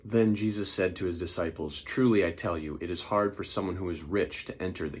Then Jesus said to his disciples, "Truly I tell you, it is hard for someone who is rich to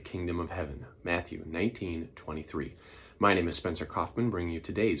enter the kingdom of heaven." Matthew 19:23. My name is Spencer Coffman, bringing you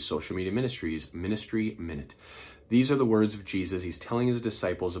today's Social Media Ministries Ministry Minute. These are the words of Jesus. He's telling his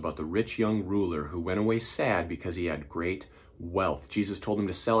disciples about the rich young ruler who went away sad because he had great wealth. Jesus told him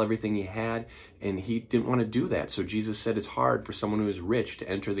to sell everything he had, and he didn't want to do that. So Jesus said it's hard for someone who is rich to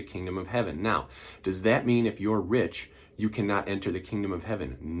enter the kingdom of heaven. Now, does that mean if you're rich, you cannot enter the kingdom of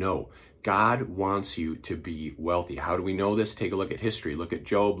heaven? No. God wants you to be wealthy. How do we know this? Take a look at history. Look at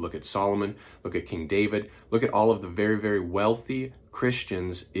Job, look at Solomon, look at King David, look at all of the very, very wealthy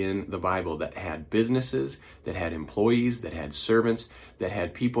Christians in the Bible that had businesses, that had employees, that had servants, that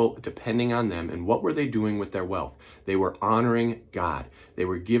had people depending on them. And what were they doing with their wealth? They were honoring God. They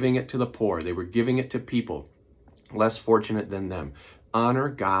were giving it to the poor. They were giving it to people less fortunate than them. Honor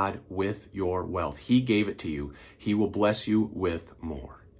God with your wealth. He gave it to you. He will bless you with more.